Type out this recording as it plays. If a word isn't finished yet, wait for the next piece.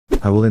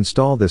I will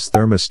install this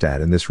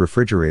thermostat in this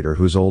refrigerator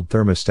whose old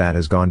thermostat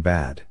has gone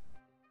bad.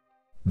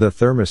 The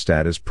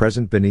thermostat is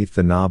present beneath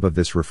the knob of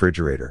this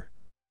refrigerator.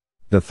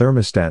 The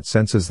thermostat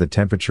senses the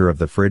temperature of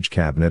the fridge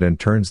cabinet and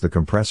turns the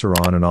compressor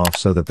on and off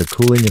so that the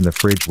cooling in the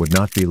fridge would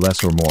not be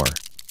less or more.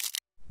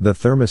 The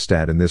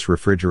thermostat in this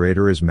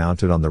refrigerator is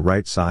mounted on the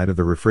right side of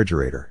the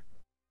refrigerator.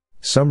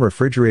 Some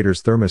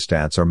refrigerators'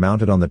 thermostats are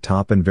mounted on the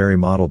top and vary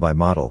model by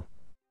model.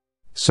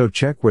 So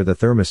check where the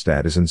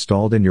thermostat is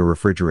installed in your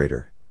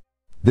refrigerator.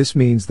 This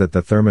means that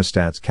the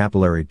thermostat's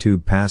capillary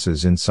tube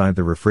passes inside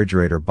the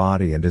refrigerator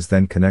body and is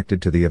then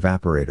connected to the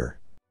evaporator.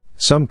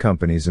 Some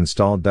companies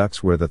install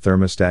ducts where the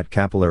thermostat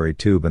capillary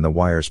tube and the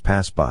wires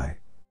pass by.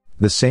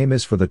 The same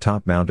is for the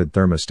top-mounted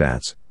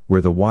thermostats,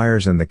 where the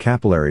wires and the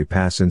capillary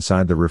pass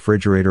inside the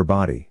refrigerator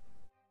body.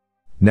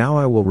 Now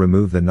I will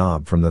remove the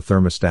knob from the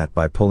thermostat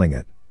by pulling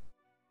it.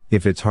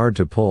 If it's hard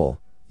to pull,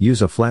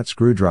 use a flat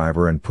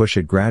screwdriver and push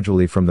it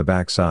gradually from the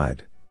back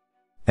side.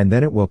 And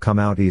then it will come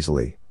out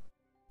easily.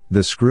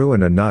 The screw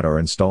and a nut are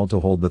installed to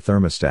hold the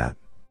thermostat.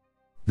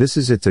 This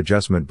is its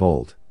adjustment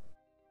bolt.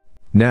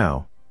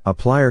 Now, a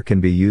plier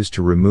can be used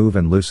to remove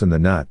and loosen the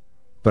nut,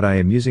 but I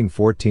am using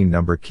 14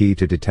 number key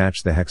to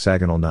detach the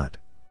hexagonal nut.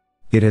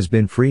 It has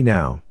been free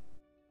now.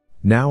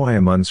 Now I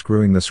am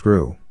unscrewing the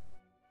screw.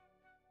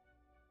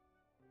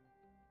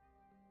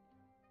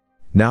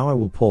 Now I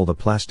will pull the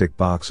plastic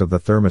box of the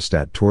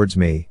thermostat towards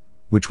me,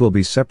 which will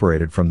be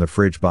separated from the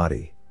fridge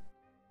body.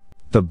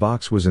 The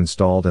box was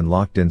installed and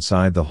locked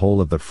inside the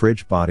hole of the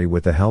fridge body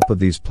with the help of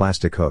these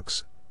plastic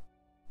hooks.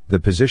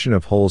 The position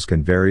of holes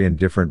can vary in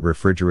different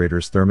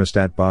refrigerators'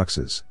 thermostat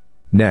boxes.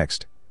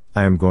 Next,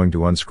 I am going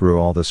to unscrew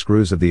all the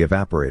screws of the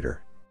evaporator.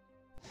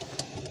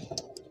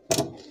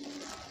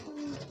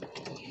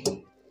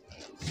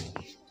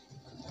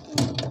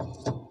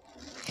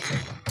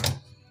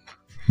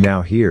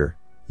 Now here,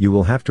 you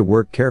will have to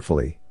work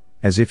carefully,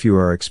 as if you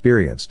are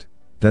experienced,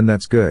 then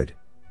that's good,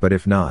 but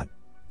if not,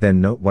 then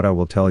note what I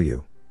will tell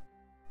you.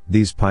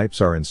 These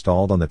pipes are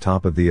installed on the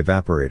top of the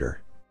evaporator.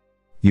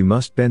 You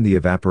must bend the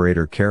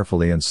evaporator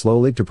carefully and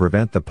slowly to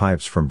prevent the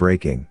pipes from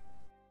breaking.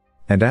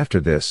 And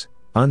after this,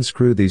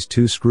 unscrew these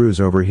two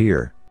screws over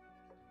here.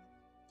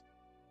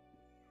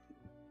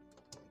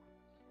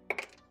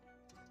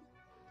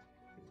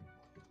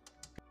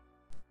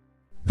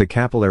 The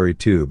capillary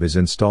tube is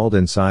installed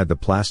inside the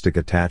plastic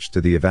attached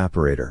to the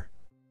evaporator.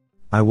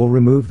 I will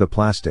remove the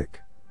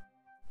plastic.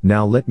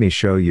 Now let me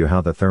show you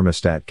how the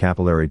thermostat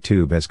capillary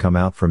tube has come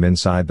out from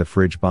inside the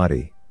fridge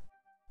body.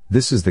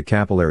 This is the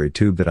capillary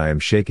tube that I am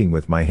shaking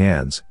with my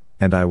hands,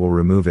 and I will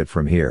remove it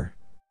from here.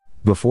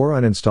 Before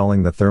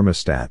uninstalling the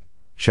thermostat,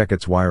 check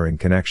its wiring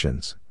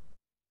connections.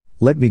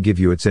 Let me give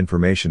you its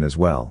information as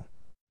well.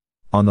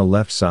 On the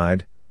left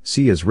side,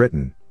 C is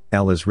written,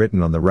 L is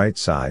written on the right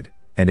side,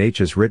 and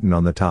H is written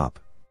on the top.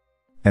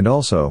 And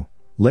also,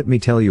 let me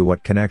tell you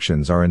what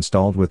connections are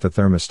installed with the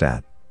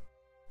thermostat.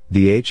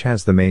 The H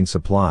has the main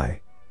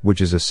supply, which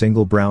is a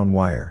single brown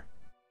wire.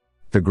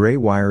 The gray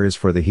wire is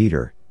for the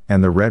heater,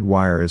 and the red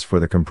wire is for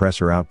the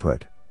compressor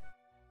output.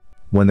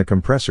 When the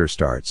compressor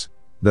starts,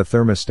 the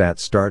thermostat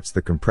starts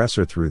the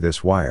compressor through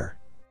this wire.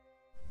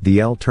 The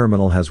L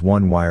terminal has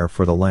one wire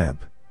for the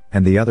lamp,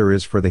 and the other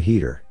is for the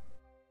heater.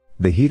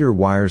 The heater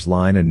wires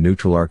line and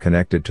neutral are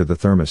connected to the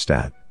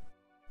thermostat.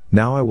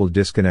 Now I will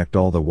disconnect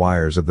all the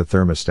wires of the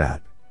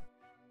thermostat.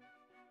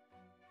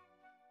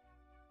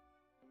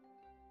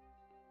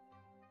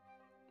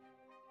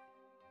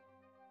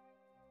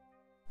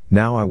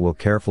 Now I will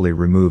carefully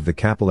remove the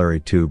capillary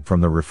tube from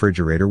the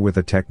refrigerator with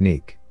a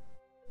technique.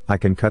 I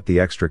can cut the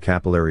extra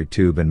capillary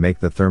tube and make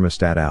the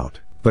thermostat out,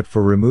 but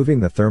for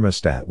removing the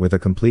thermostat with a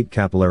complete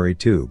capillary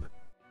tube,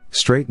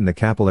 straighten the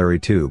capillary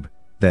tube,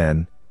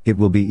 then, it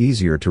will be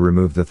easier to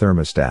remove the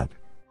thermostat.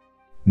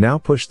 Now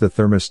push the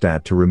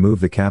thermostat to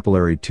remove the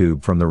capillary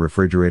tube from the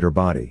refrigerator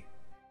body.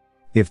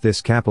 If this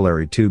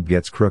capillary tube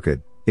gets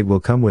crooked, it will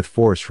come with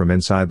force from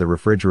inside the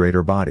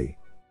refrigerator body.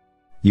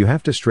 You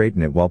have to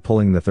straighten it while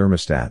pulling the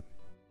thermostat.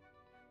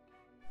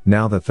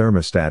 Now the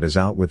thermostat is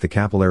out with the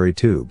capillary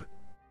tube.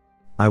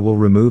 I will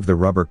remove the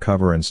rubber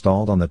cover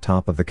installed on the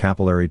top of the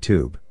capillary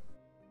tube.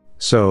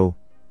 So,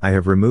 I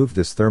have removed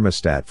this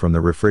thermostat from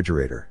the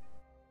refrigerator.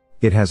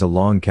 It has a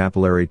long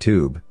capillary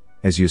tube,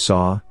 as you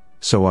saw,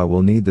 so I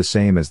will need the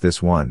same as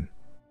this one.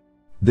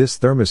 This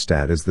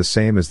thermostat is the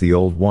same as the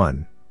old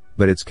one,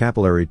 but its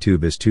capillary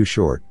tube is too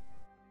short.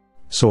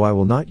 So I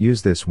will not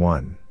use this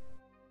one.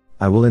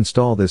 I will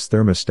install this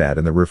thermostat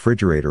in the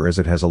refrigerator as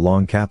it has a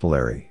long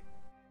capillary.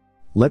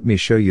 Let me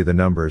show you the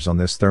numbers on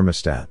this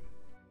thermostat.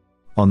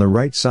 On the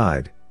right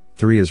side,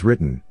 3 is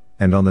written,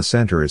 and on the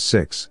center is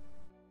 6.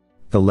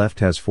 The left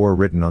has 4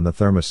 written on the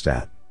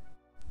thermostat.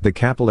 The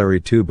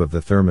capillary tube of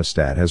the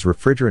thermostat has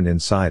refrigerant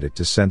inside it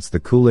to sense the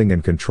cooling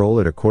and control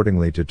it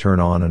accordingly to turn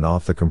on and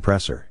off the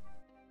compressor.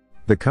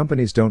 The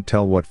companies don't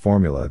tell what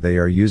formula they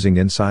are using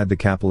inside the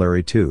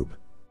capillary tube.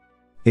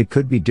 It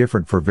could be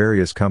different for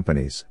various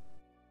companies.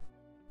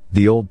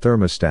 The old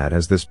thermostat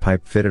has this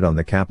pipe fitted on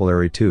the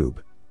capillary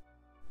tube.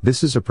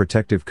 This is a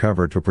protective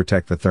cover to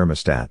protect the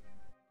thermostat.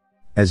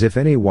 as if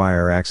any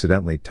wire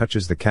accidentally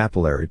touches the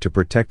capillary to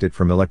protect it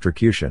from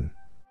electrocution.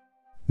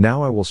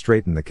 Now I will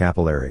straighten the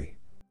capillary.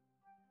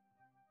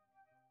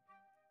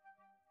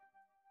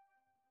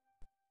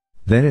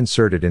 Then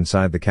insert it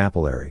inside the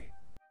capillary.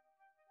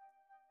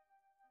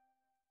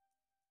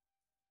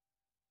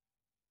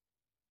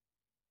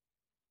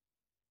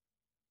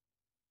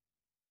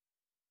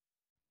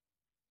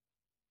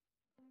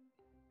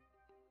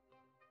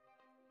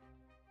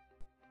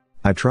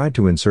 I tried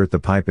to insert the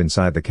pipe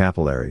inside the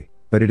capillary,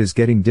 but it is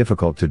getting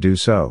difficult to do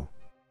so.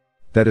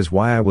 That is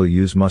why I will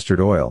use mustard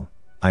oil.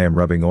 I am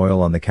rubbing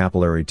oil on the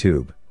capillary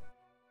tube.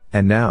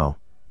 And now,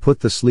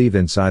 put the sleeve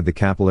inside the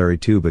capillary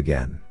tube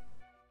again.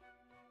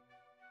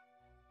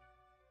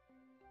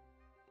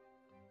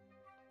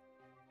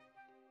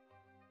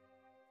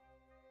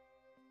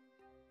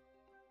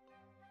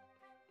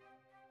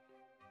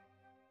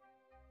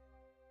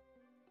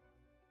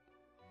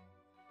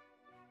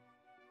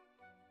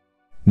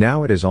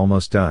 Now it is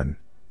almost done,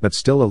 but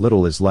still a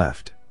little is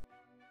left.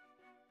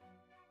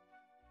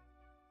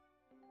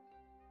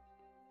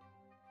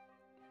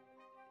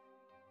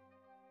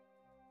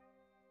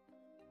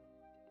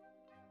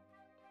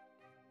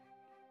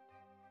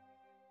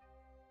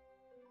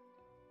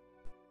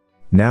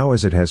 Now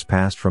as it has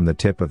passed from the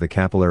tip of the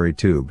capillary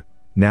tube,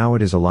 now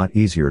it is a lot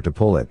easier to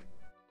pull it.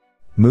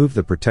 Move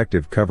the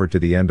protective cover to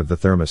the end of the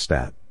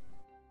thermostat.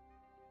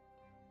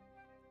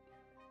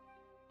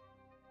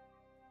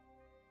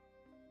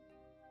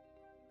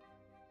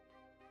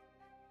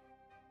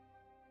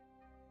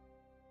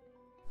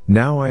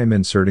 Now I am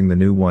inserting the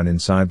new one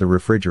inside the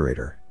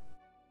refrigerator.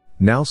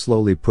 Now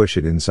slowly push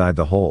it inside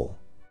the hole.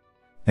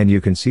 And you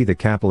can see the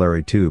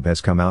capillary tube has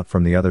come out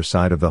from the other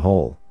side of the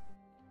hole.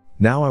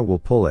 Now I will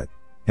pull it,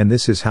 and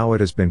this is how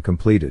it has been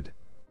completed.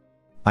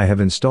 I have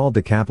installed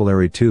the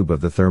capillary tube of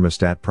the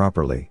thermostat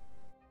properly.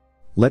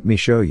 Let me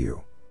show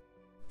you.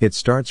 It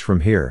starts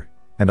from here,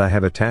 and I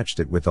have attached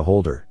it with the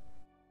holder.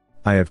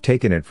 I have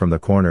taken it from the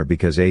corner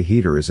because a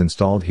heater is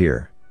installed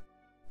here.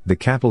 The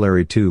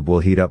capillary tube will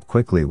heat up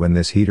quickly when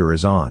this heater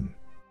is on.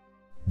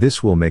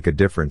 This will make a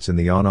difference in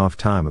the on-off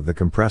time of the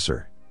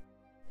compressor.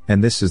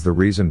 And this is the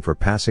reason for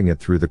passing it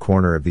through the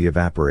corner of the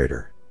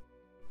evaporator.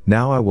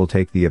 Now I will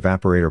take the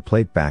evaporator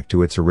plate back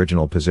to its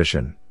original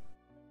position.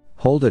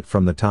 Hold it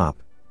from the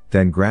top,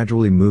 then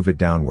gradually move it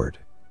downward.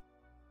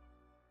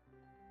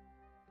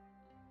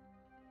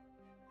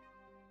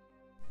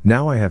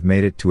 Now I have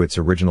made it to its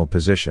original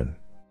position.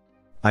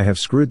 I have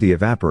screwed the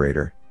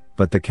evaporator,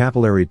 but the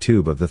capillary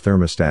tube of the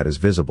thermostat is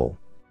visible.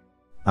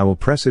 I will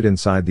press it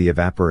inside the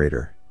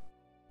evaporator.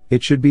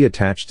 It should be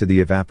attached to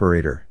the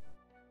evaporator.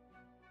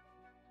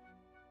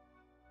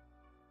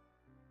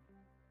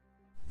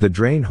 The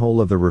drain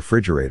hole of the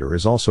refrigerator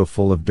is also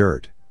full of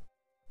dirt.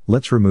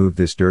 Let's remove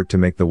this dirt to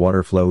make the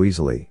water flow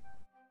easily.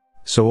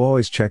 So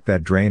always check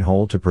that drain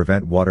hole to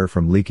prevent water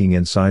from leaking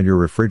inside your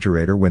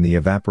refrigerator when the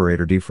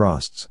evaporator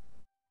defrosts.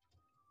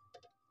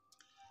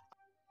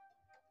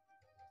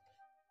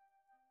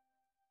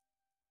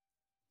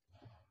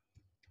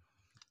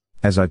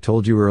 As I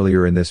told you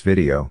earlier in this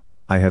video,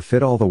 I have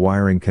fit all the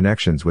wiring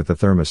connections with the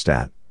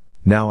thermostat.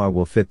 Now I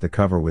will fit the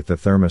cover with the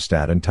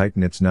thermostat and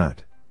tighten its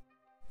nut.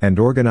 And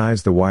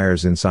organize the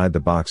wires inside the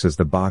box as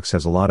the box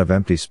has a lot of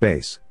empty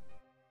space.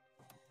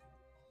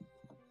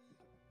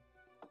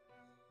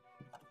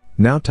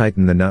 Now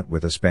tighten the nut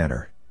with a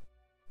spanner.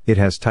 It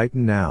has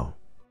tightened now.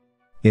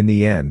 In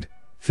the end,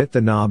 fit the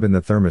knob in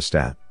the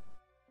thermostat.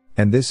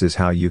 And this is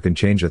how you can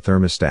change a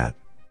thermostat.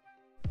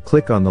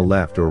 Click on the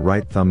left or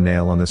right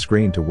thumbnail on the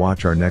screen to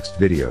watch our next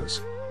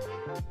videos.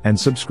 And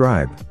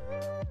subscribe.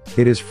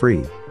 It is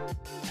free.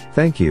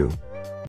 Thank you.